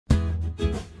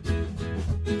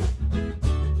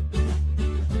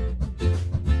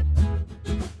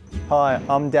Hi,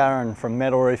 I'm Darren from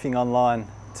Metal Roofing Online.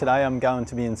 Today I'm going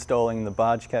to be installing the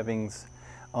barge cappings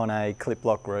on a Klip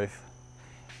Lok roof.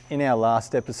 In our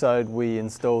last episode we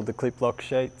installed the Klip Lok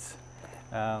sheets.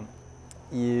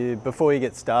 Before you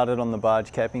get started on the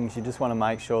barge cappings, you just want to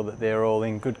make sure that they're all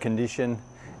in good condition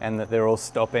and that they're all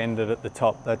stop-ended at the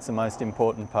top. That's the most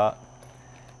important part.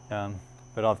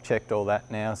 But I've checked all that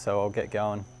now, so I'll get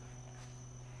going.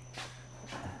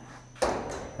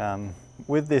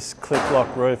 With this Klip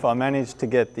Lok roof, I managed to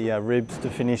get the ribs to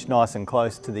finish nice and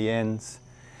close to the ends.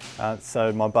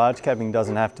 So my barge capping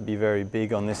doesn't have to be very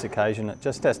big on this occasion. It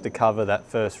just has to cover that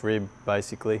first rib,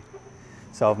 basically.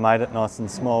 So I've made it nice and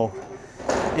small.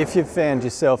 If you've found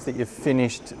yourself that you've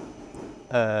finished,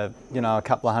 a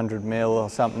couple of 100 mil or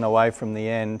something away from the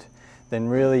end, then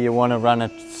really you want to run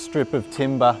a strip of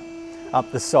timber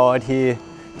up the side here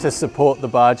to support the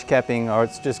barge capping, or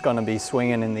it's just going to be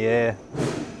swinging in the air.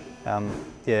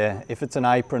 If it's an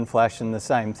apron flashing, the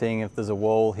same thing. If there's a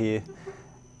wall here,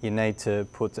 you need to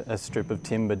put a strip of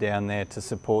timber down there to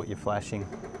support your flashing.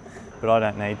 But I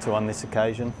don't need to on this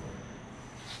occasion.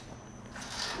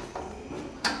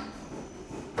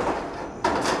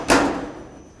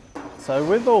 So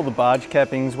with all the barge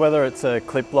cappings, whether it's a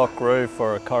Klip Lok roof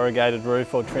or a corrugated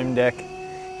roof or trim deck,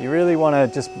 you really want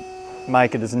to just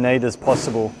make it as neat as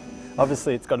possible.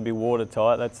 Obviously it's got to be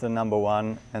watertight, that's the number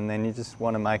one, and then you just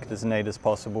want to make it as neat as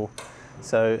possible.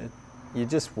 So you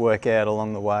just work out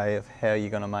along the way of how you're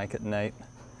going to make it neat.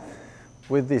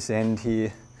 With this end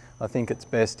here, I think it's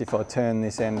best if I turn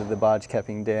this end of the barge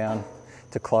capping down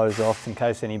to close off in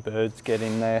case any birds get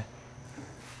in there.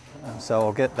 So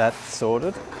I'll get that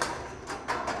sorted.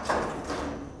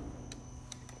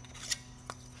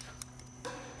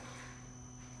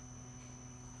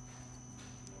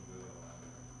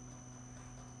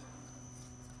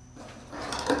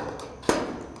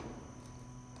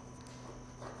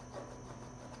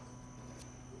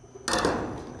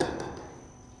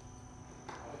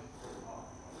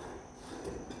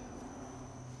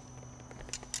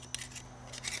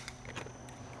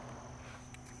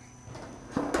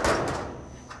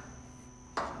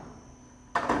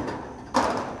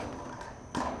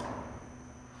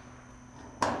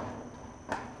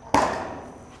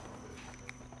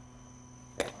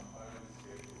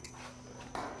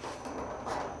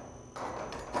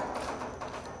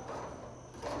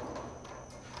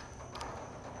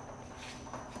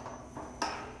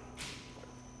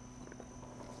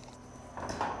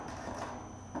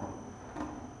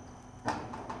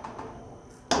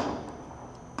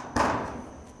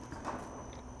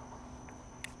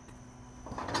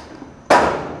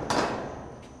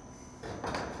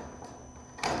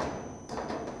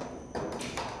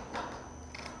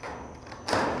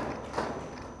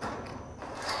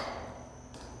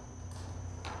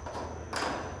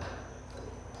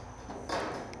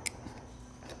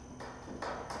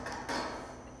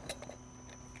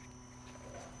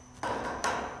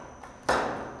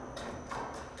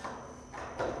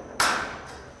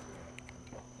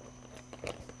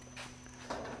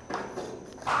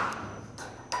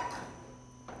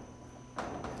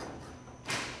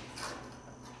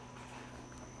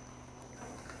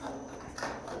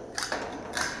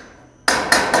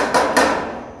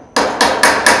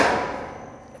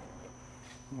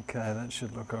 Okay, that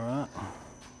should look all right.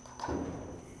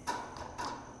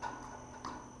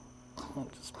 I'll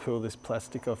just pull this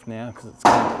plastic off now because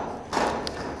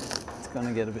it's going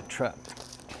to get a bit trapped.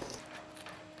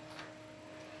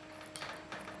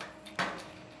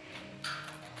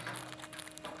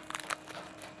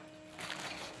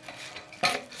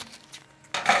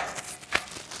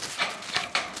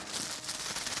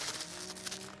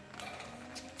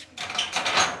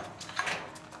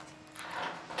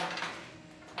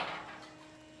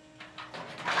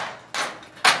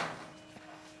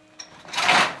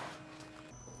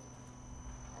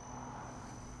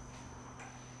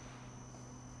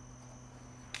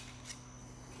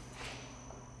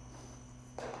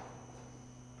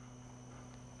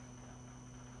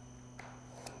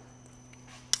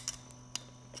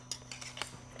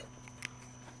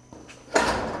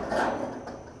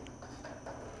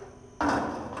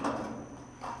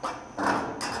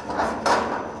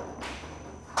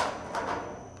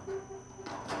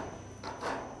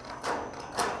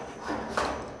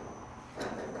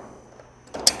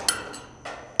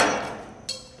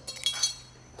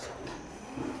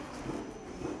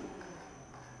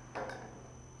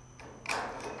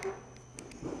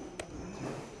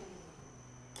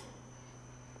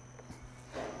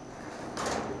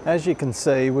 As you can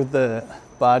see with the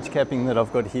barge capping that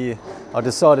I've got here, I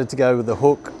decided to go with the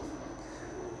hook.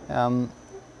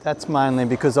 That's mainly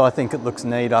because I think it looks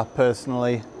neater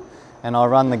personally. and I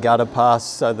run the gutter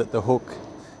past so that the hook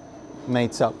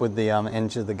meets up with the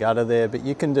edge of the gutter there, but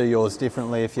you can do yours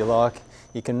differently if you like.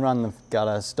 You can run the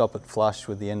gutter, stop it flush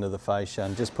with the end of the fascia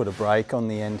and just put a break on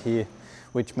the end here,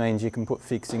 which means you can put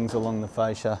fixings along the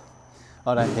fascia.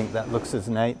 I don't think that looks as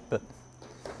neat, but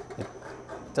it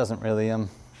doesn't really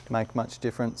make much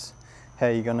difference. How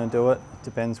you're going to do it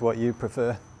depends what you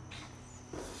prefer.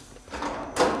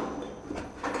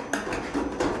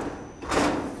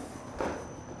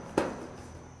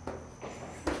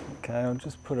 Okay, I'll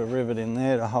just put a rivet in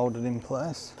there to hold it in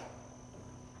place.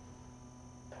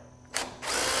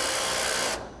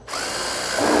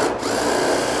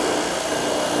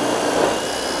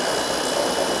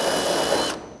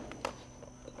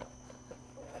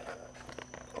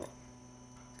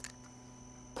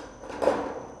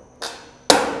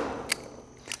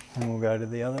 And we'll go to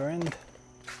the other end.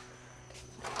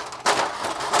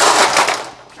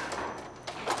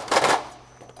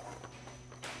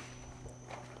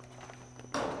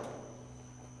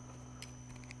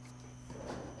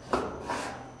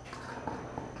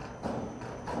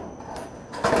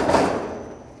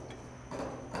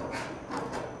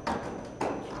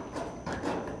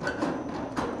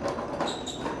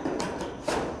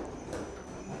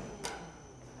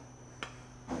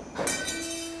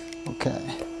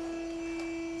 Okay.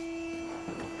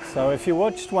 So if you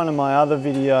watched one of my other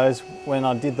videos when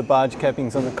I did the barge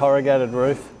cappings on the corrugated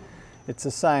roof, it's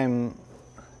the same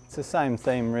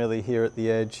theme really here at the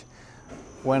edge.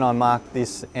 When I mark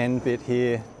this end bit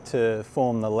here to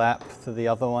form the lap for the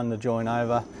other one to join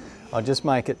over, I just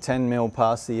make it 10 mil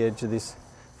past the edge of this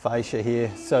fascia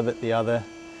here so that the other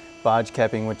barge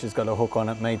capping, which has got a hook on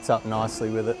it, meets up nicely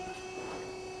with it.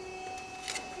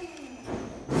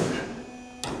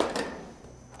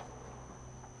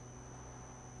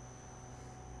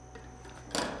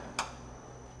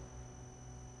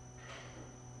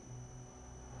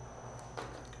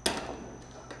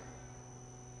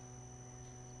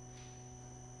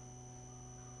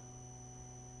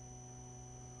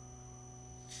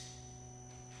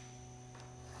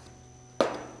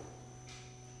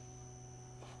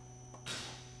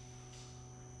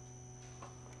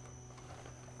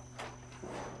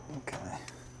 Okay.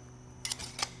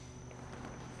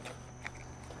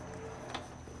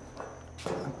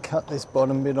 I'll cut this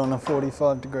bottom bit on a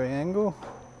 45-degree angle.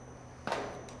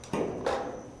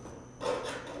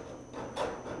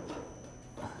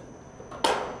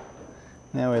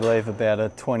 Now we leave about a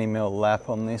 20 mil lap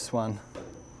on this one.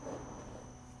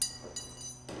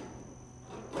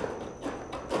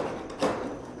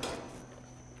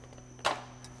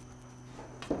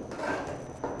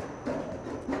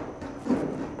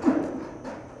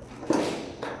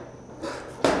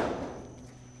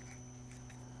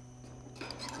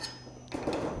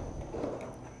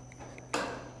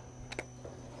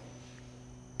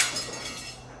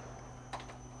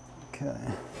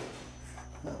 Okay,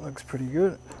 that looks pretty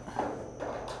good.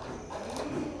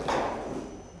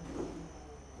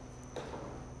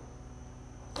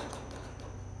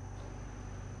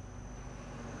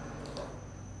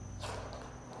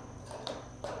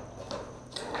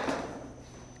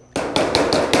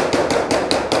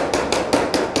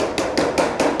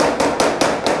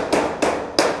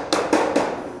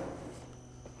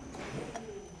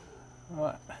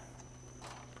 Right.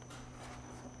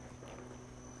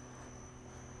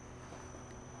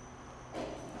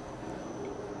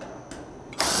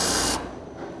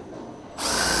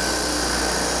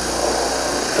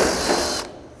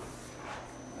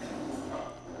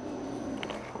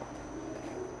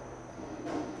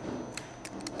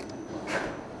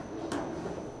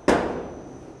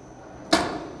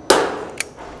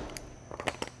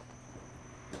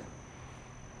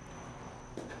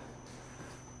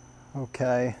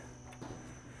 Okay,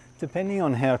 depending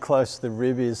on how close the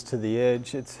rib is to the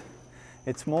edge, it's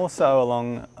more so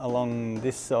along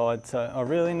this side, so I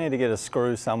really need to get a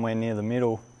screw somewhere near the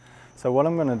middle. So what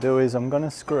I'm going to do is I'm going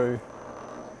to screw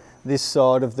this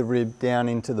side of the rib down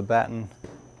into the batten,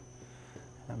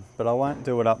 but I won't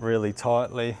do it up really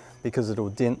tightly because it'll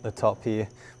dent the top here.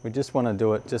 We just want to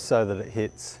do it just so that it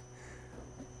hits.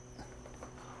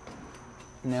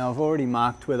 Now I've already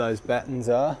marked where those battens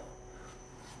are,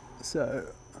 so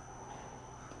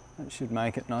that should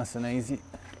make it nice and easy.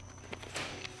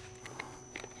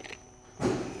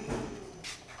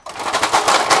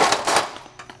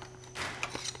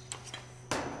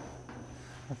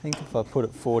 I think if I put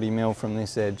it 40 mil from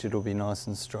this edge, it'll be nice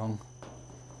and strong.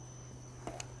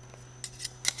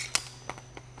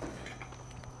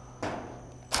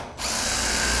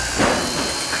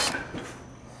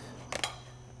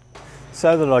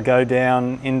 So that I go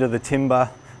down into the timber,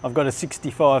 I've got a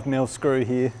 65 mil screw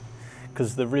here,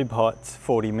 because the rib height's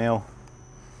 40 mil.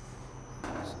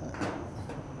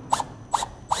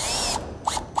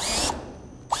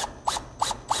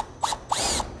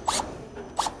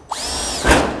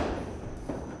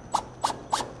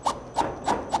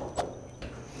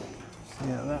 See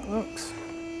how that looks.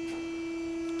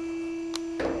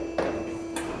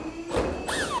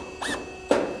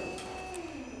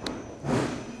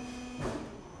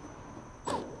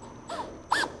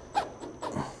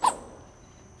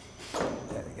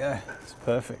 It's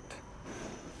perfect.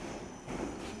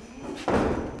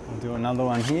 I'll do another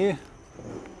one here.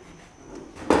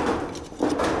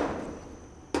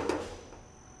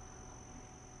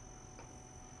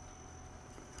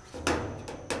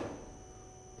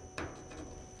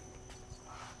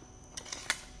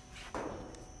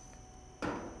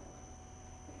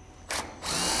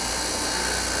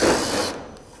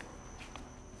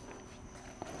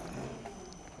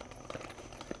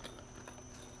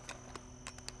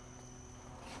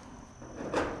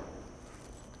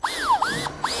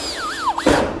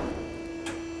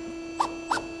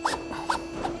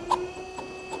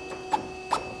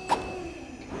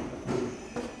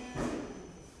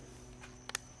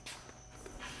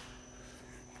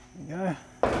 Go.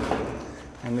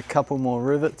 And a couple more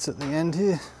rivets at the end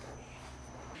here.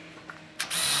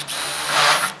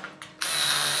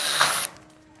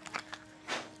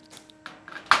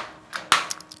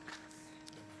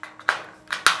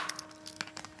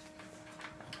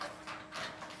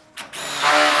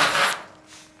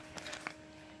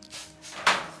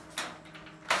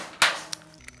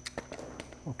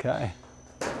 Okay,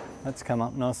 that's come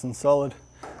up nice and solid.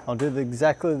 I'll do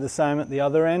exactly the same at the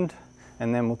other end,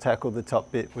 and then we'll tackle the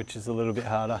top bit, which is a little bit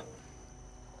harder.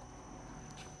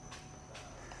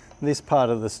 This part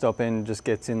of the stop end just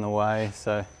gets in the way,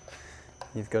 so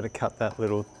you've got to cut that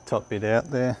little top bit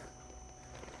out there.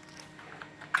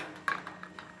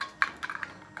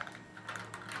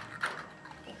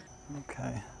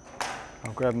 Okay,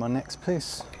 I'll grab my next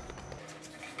piece.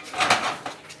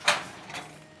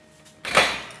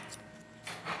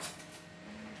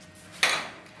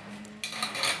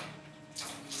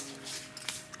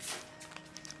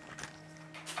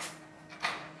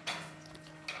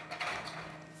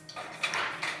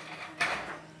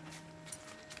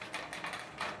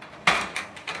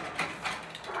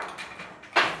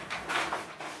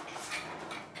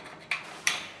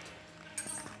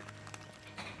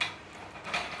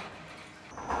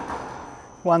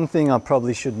 One thing I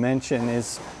probably should mention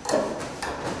is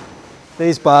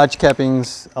these barge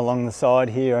cappings along the side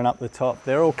here and up the top,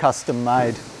 they're all custom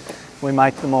made. We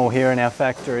make them all here in our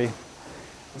factory.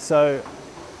 So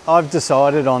I've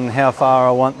decided on how far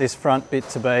I want this front bit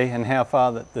to be and how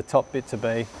far the top bit to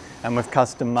be, and we've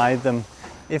custom made them.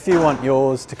 If you want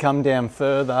yours to come down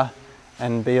further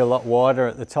and be a lot wider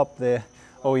at the top there,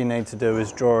 all you need to do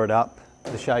is draw it up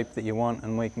the shape that you want,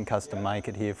 and we can custom make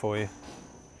it here for you.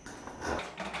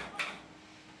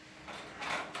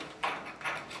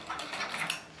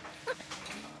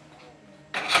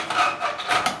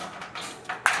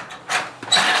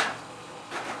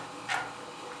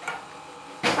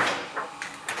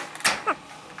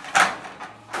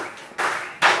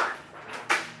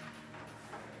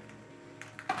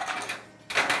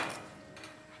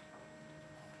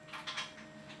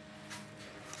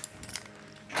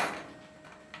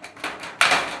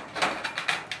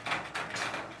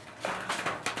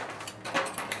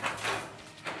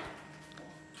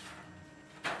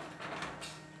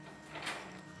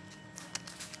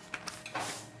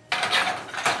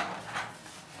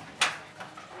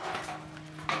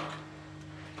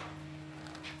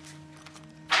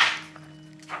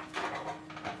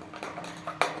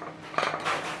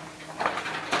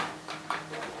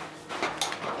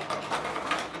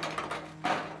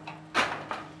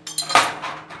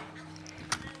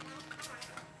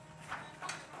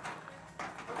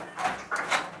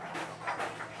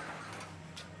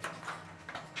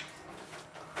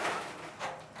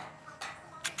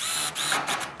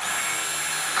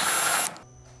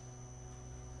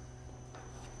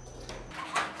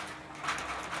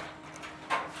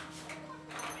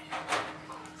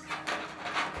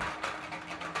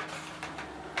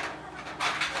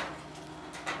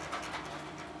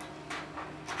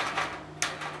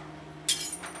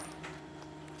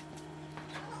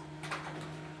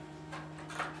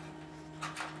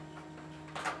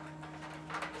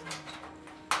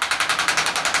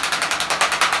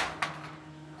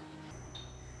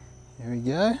 There we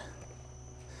go.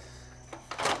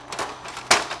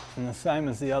 And the same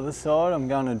as the other side, I'm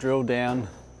going to drill down.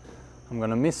 I'm going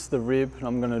to miss the rib and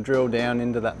I'm going to drill down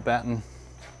into that batten,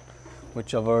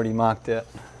 which I've already marked out.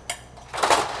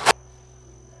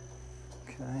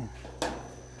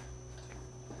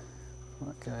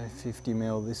 Okay, 50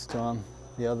 mil this time.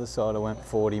 The other side I went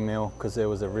 40 mil because there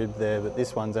was a rib there, but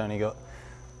this one's only got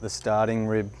the starting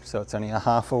rib, so it's only a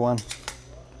half a one.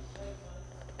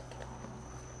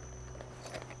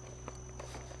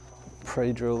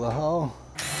 Pre-drill the hole.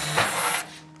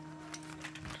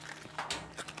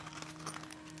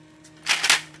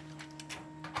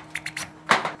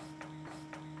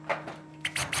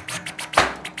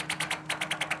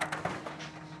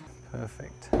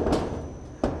 Perfect.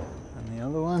 And the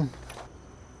other one,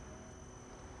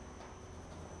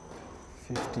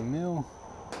 50 mil.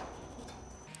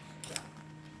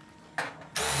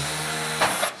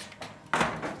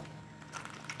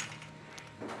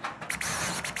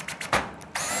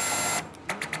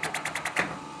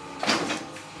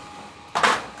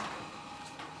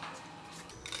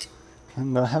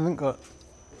 And I haven't got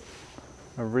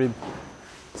a rib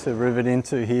to rivet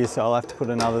into here, so I'll have to put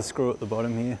another screw at the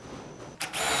bottom here.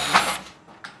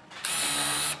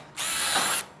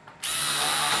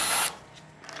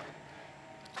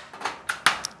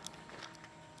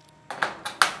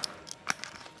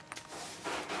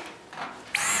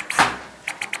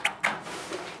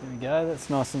 There we go, that's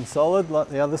nice and solid like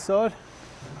the other side.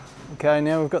 Okay,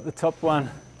 now we've got the top one,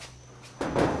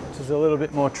 which is a little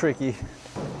bit more tricky.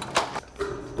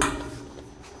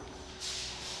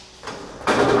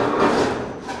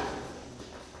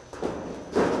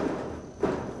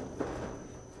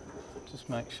 Just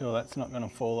make sure that's not going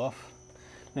to fall off.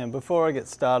 Now before I get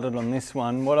started on this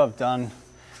one, what I've done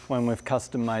when we've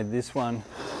custom made this one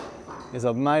is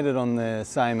I've made it on the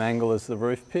same angle as the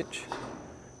roof pitch.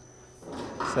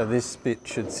 So this bit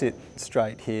should sit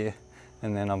straight here,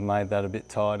 and then I've made that a bit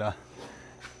tighter.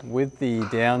 With the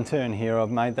downturn here, I've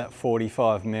made that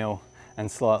 45 mil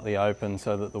and slightly open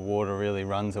so that the water really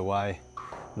runs away.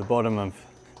 The bottom of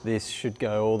this should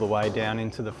go all the way down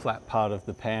into the flat part of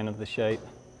the pan of the sheet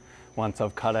once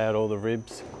I've cut out all the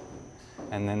ribs,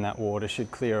 and then that water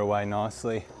should clear away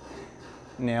nicely.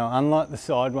 Now, unlike the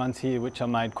side ones here, which I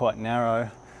made quite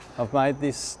narrow, I've made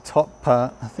this top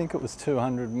part, I think it was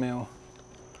 200 mil.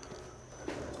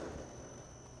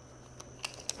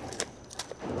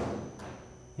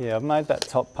 Yeah, I've made that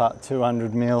top part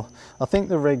 200 mil. I think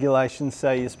the regulations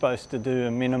say you're supposed to do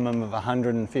a minimum of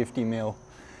 150 mil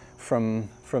from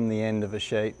the end of a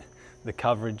sheet, the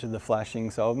coverage of the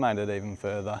flashing, so I've made it even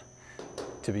further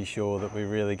to be sure that we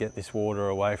really get this water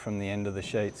away from the end of the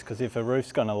sheets, because if a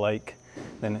roof's going to leak,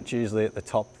 then it's usually at the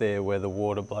top there where the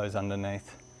water blows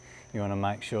underneath. You want to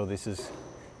make sure this is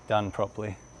done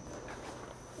properly.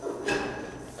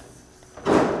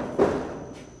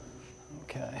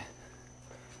 Okay.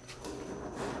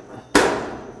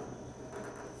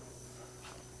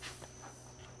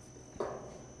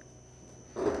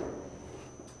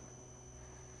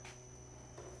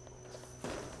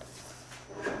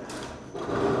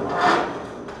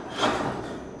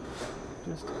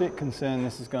 Just a bit concerned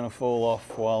this is going to fall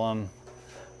off while I'm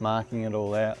marking it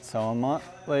all out, so I might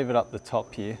leave it up the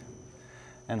top here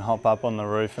and hop up on the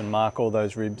roof and mark all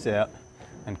those ribs out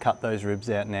and cut those ribs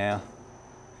out now.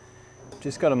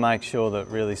 Just got to make sure that it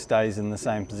really stays in the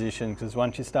same position, because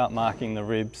once you start marking the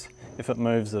ribs, if it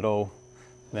moves at all,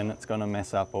 then it's going to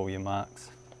mess up all your marks.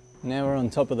 Now we're on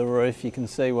top of the roof, you can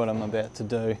see what I'm about to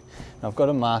do. And I've got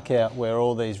to mark out where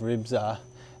all these ribs are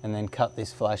and then cut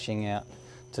this flashing out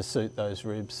to suit those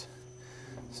ribs.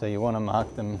 So you want to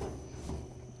mark them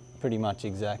pretty much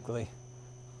exactly.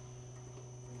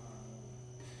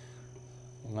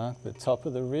 You mark the top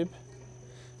of the rib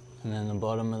and then the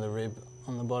bottom of the rib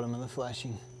on the bottom of the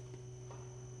flashing.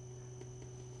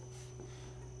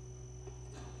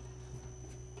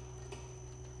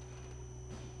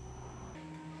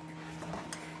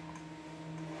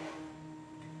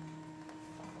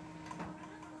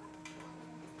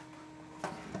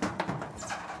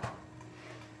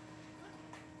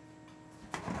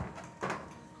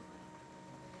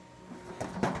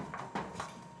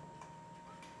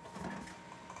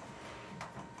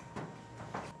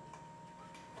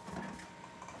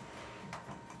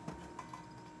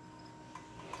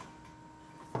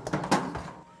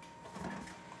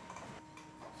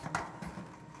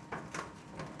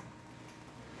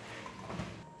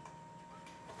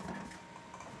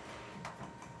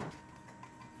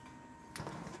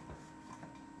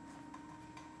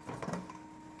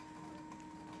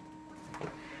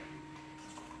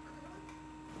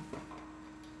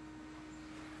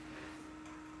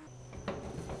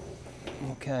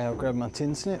 Okay, I'll grab my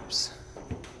tin snips.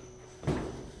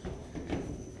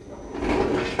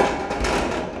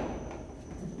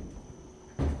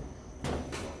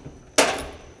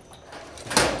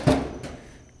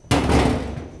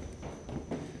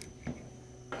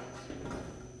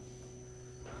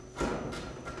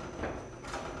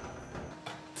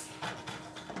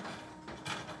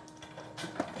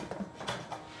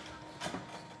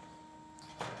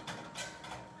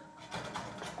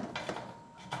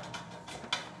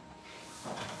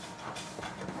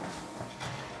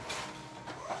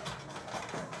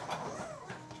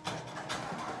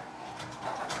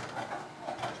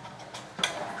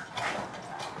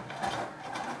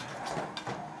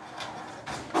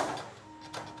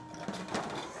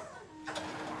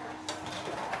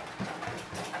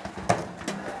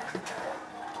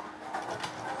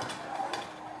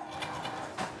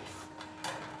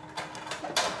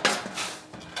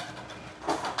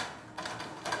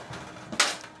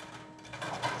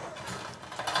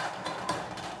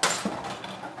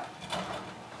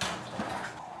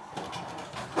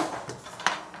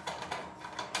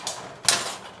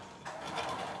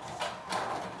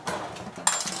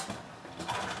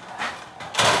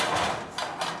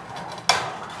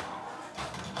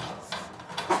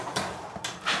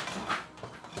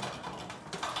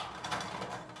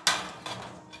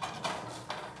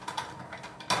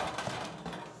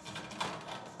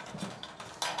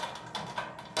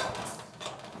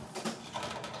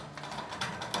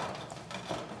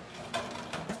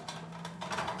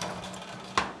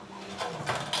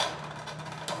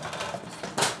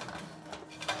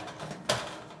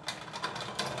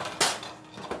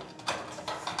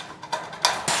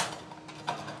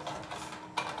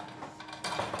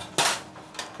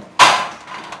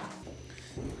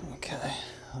 Okay,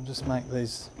 I'll just make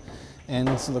these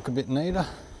ends look a bit neater.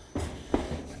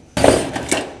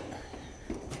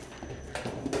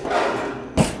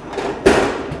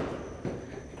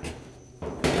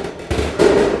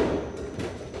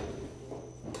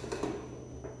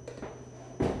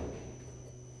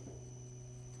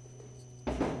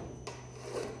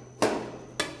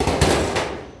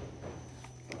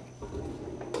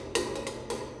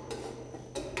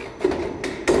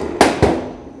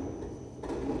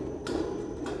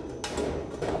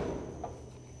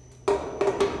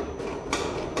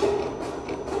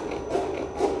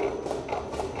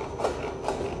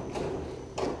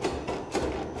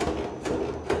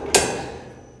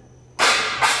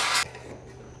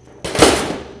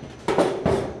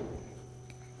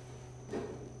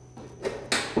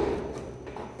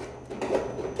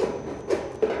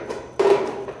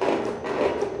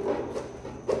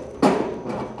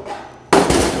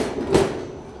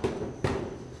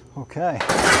 Okay,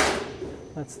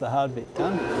 that's the hard bit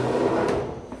done.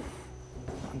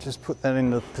 I'll just put that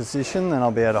into position, then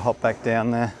I'll be able to hop back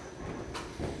down there.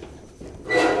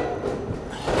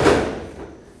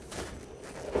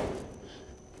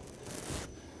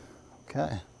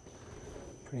 Okay,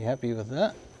 pretty happy with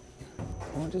that.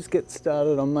 I'll just get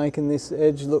started on making this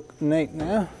edge look neat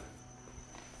now.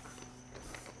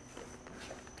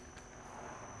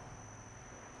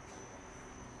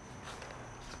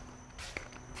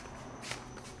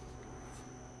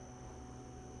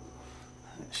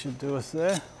 Should do us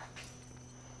there.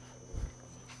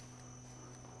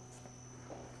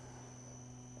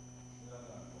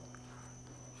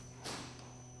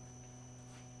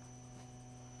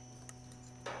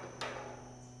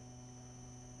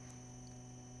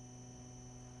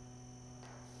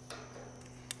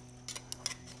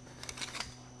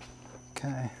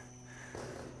 Okay,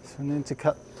 so we need to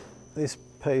cut this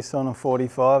piece on a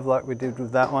 45 like we did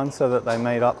with that one so that they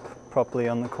meet up properly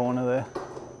on the corner there.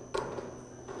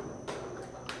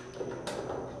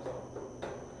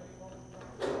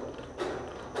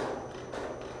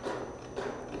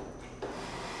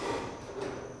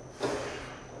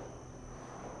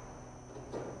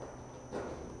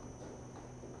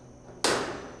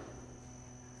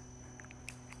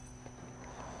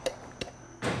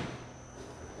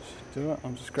 Do it.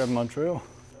 I'm just grabbing my drill.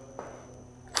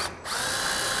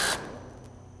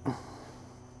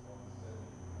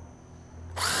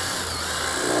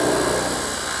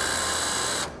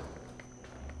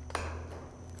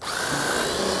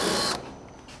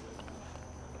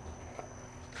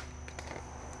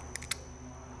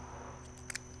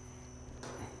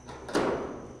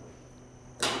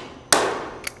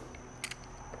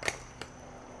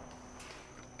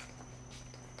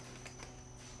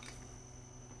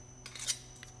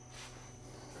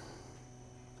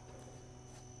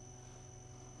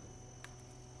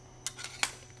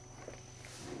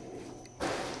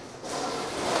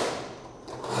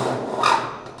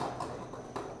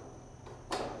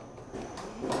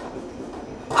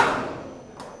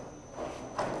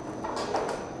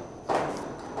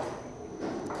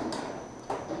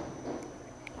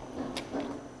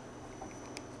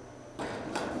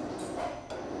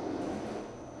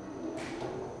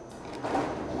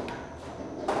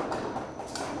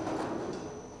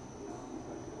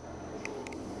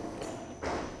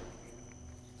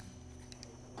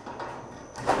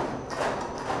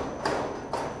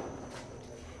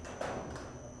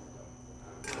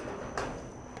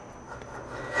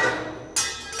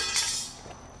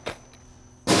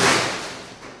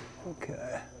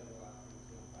 Okay.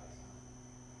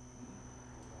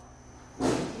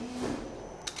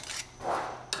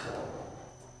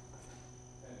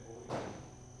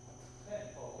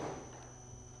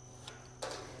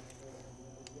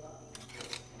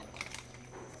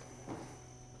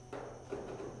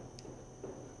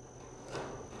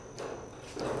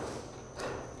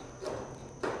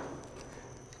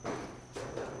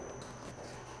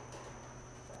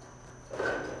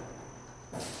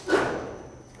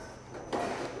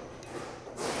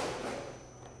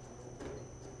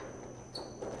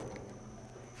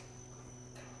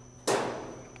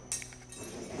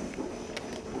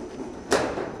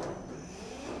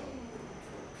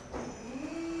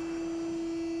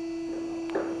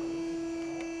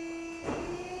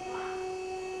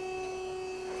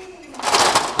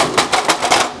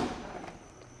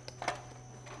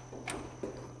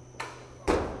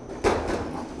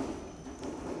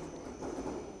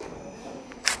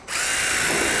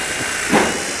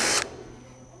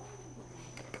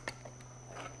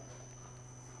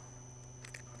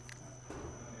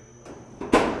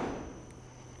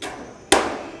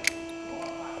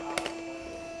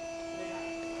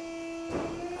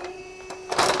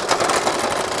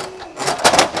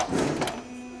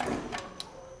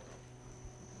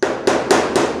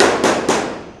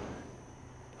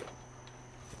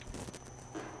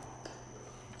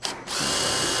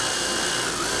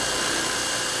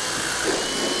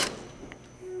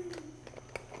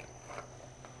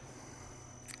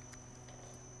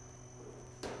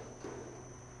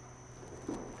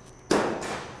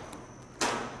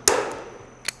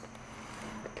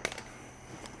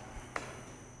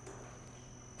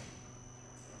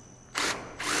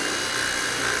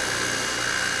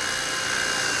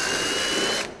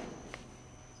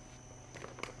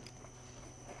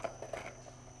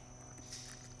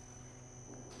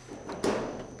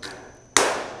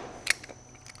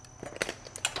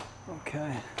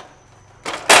 Okay,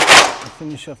 I'll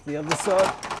finish off the other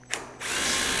side.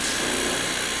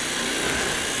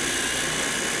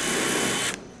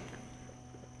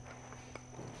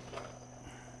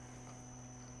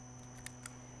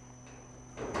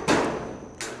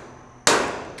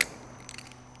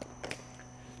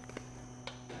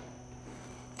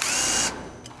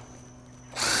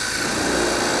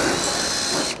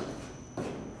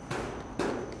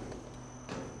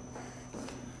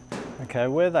 Okay,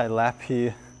 where they lap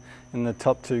here in the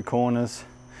top two corners,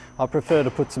 I prefer to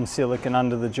put some silicone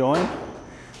under the join.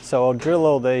 So I'll drill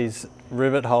all these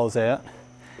rivet holes out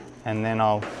and then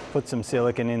I'll put some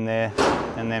silicone in there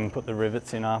and then put the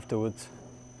rivets in afterwards.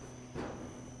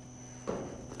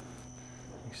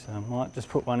 So I might just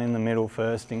put one in the middle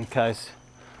first in case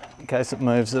it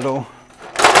moves at all.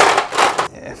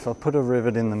 Yeah, if I put a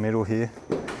rivet in the middle here,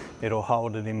 it'll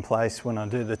hold it in place when I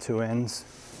do the two ends.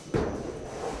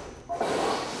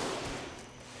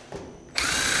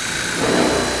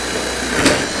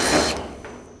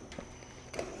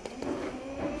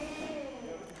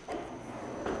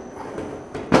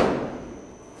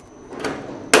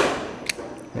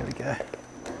 There we go.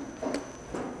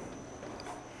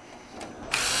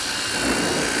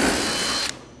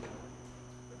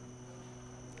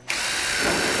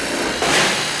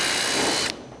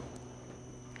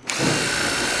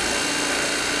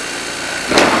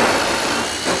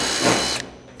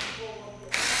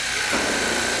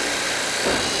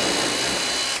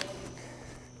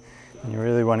 And you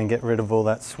really want to get rid of all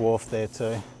that swarf there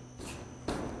too.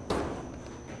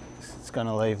 It's going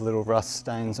to leave little rust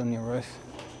stains on your roof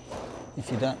if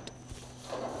you don't.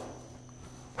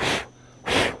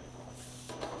 Okay.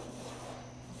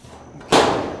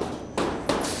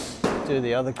 Do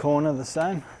the other corner the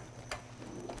same.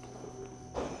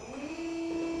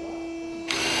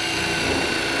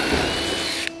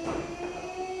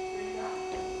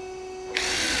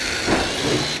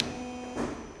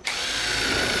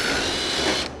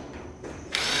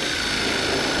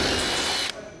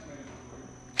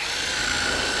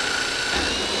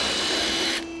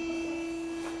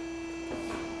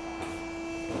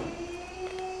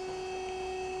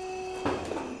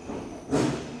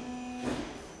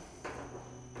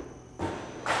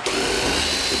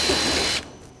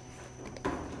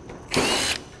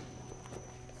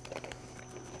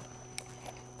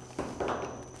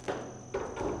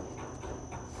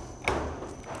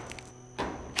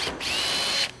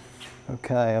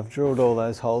 Okay, I've drilled all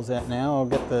those holes out now. I'll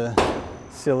get the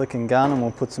silicone gun and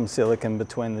we'll put some silicone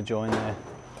between the join there.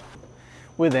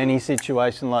 With any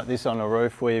situation like this on a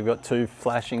roof where you've got two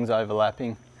flashings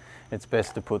overlapping, it's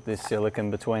best to put this silicone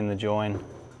between the join.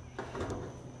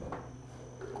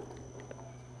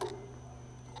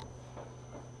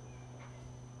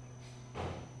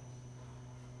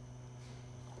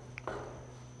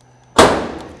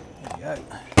 There you go.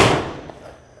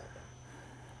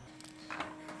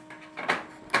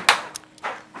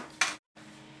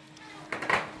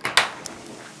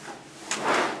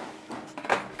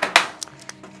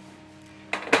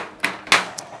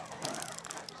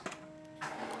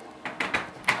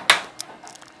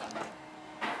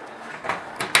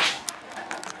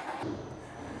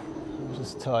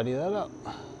 Just tidy that up.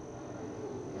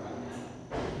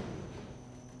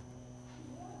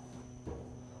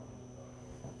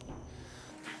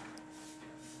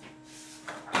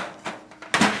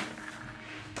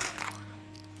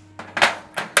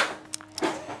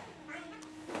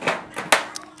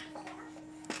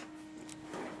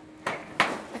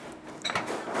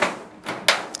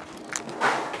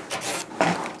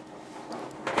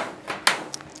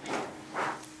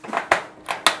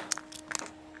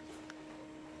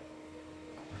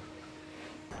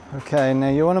 Okay, now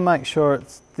you want to make sure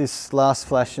this last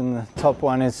flashing, the top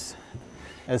one, is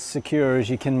as secure as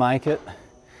you can make it.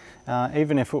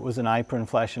 Even if it was an apron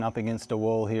flashing up against a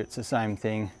wall here, it's the same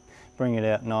thing. Bring it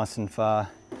out nice and far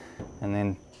and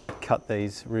then cut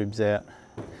these ribs out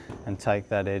and take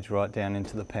that edge right down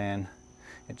into the pan.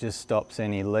 It just stops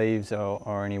any leaves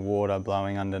or any water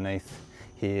blowing underneath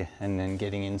here and then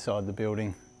getting inside the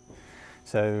building.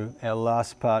 So our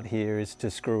last part here is to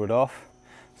screw it off.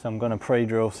 So I'm going to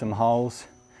pre-drill some holes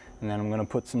and then I'm going to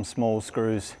put some small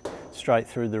screws straight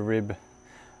through the rib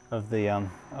of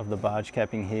the barge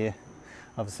capping here.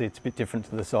 Obviously it's a bit different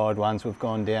to the side ones. We've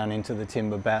gone down into the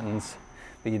timber battens,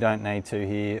 but you don't need to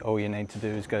here. All you need to do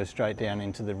is go straight down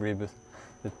into the rib,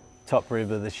 the top rib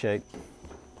of the sheet.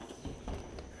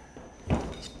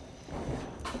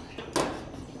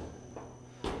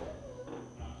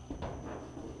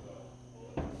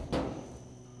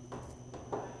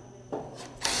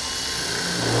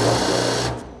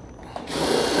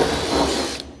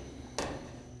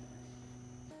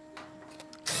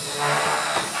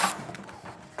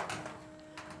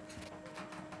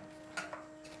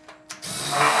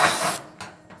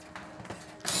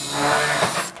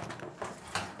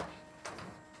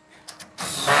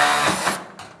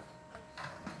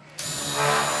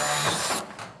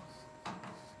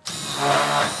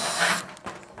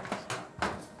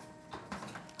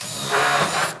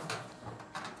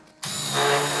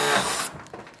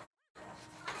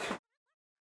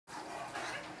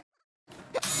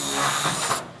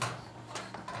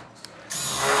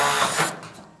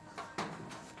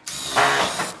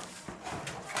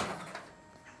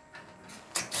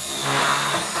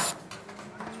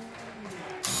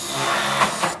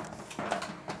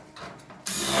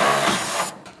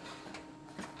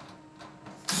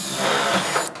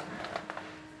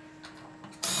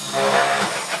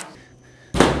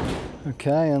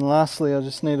 Okay, and lastly I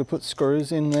just need to put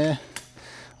screws in there.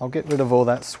 I'll get rid of all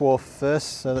that swarf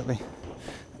first so that we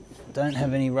don't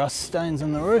have any rust stains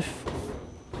on the roof.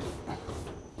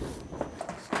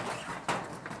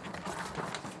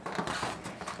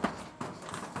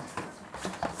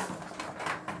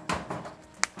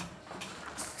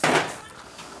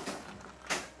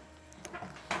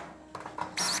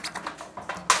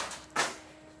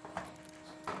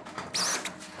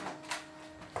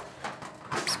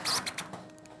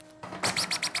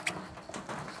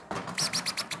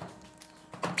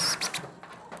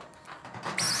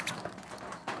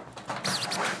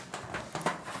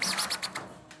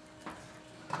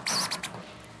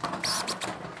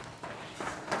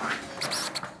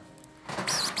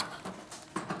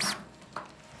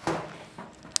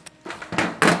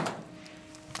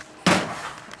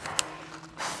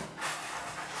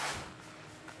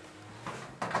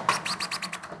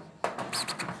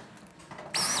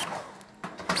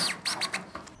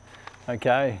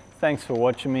 Okay, thanks for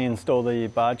watching me install the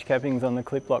barge cappings on the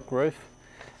Klip Lok roof.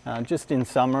 Just in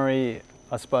summary,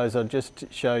 I suppose I'll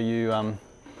just show you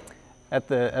at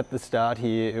the start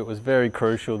here, it was very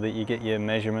crucial that you get your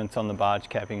measurements on the barge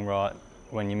capping right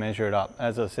when you measure it up.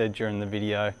 As I said during the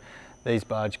video, these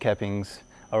barge cappings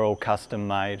are all custom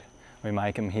made. We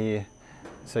make them here.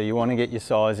 So you want to get your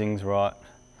sizings right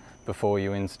before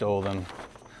you install them.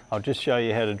 I'll just show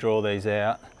you how to draw these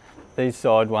out. These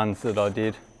side ones that I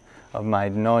did, I've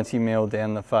made 90mm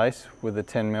down the face with a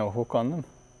 10mm hook on them.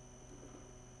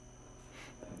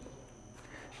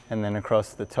 And then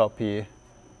across the top here,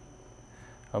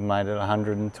 I've made it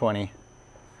 120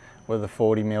 with a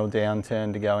 40mm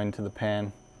downturn to go into the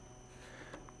pan.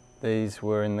 These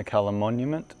were in the colour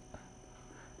Monument,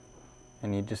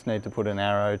 and you just need to put an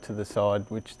arrow to the side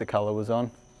which the colour was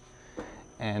on.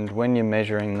 And when you're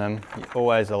measuring them, you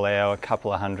always allow a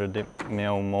couple of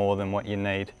 100mm more than what you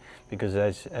need, because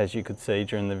as you could see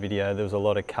during the video, there was a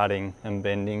lot of cutting and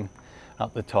bending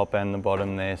up the top and the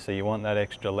bottom there, so you want that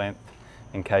extra length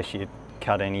in case you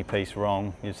cut any piece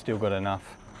wrong, you've still got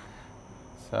enough.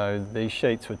 So these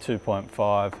sheets were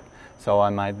 2.5, so I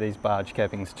made these barge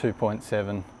cappings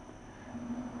 2.7,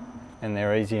 and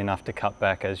they're easy enough to cut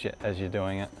back as you're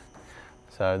doing it.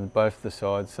 So both the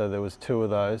sides, so there was 2 of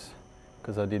those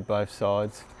because I did both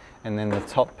sides, and then the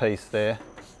top piece there,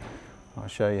 I'll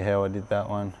show you how I did that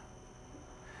one.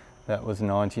 That was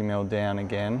 90mm down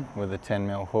again with a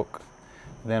 10mm hook.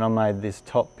 Then I made this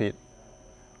top bit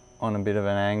on a bit of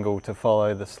an angle to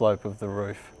follow the slope of the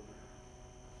roof.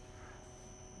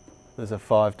 There's a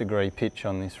 5-degree pitch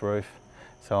on this roof,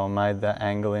 so I made that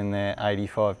angle in there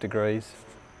 85 degrees.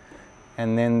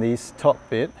 And then this top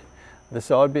bit, the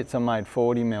side bits I made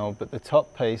 40mm, but the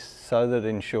top piece, so that it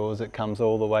ensures it comes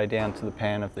all the way down to the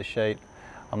pan of the sheet,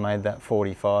 I made that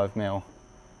 45mm.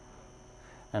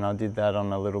 And I did that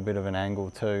on a little bit of an angle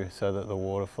too, so that the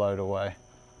water flowed away.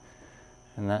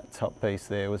 And that top piece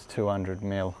there was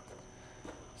 200mm,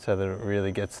 so that it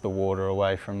really gets the water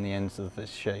away from the ends of the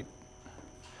sheet.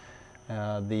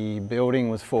 The building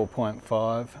was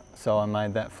 4.5, so I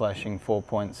made that flashing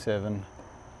 4.7,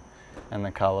 and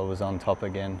the colour was on top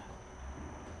again.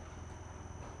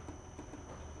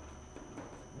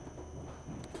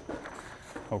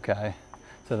 Okay.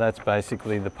 So that's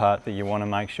basically the part that you want to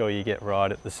make sure you get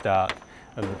right at the start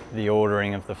of the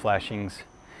ordering of the flashings.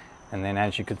 And then,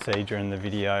 as you could see during the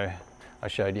video, I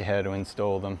showed you how to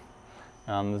install them.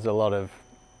 There's a lot of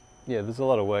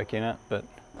work in it, but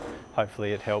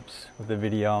hopefully it helps with the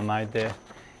video I made there.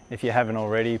 If you haven't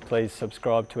already, please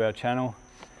subscribe to our channel.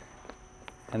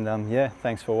 And yeah,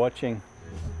 thanks for watching.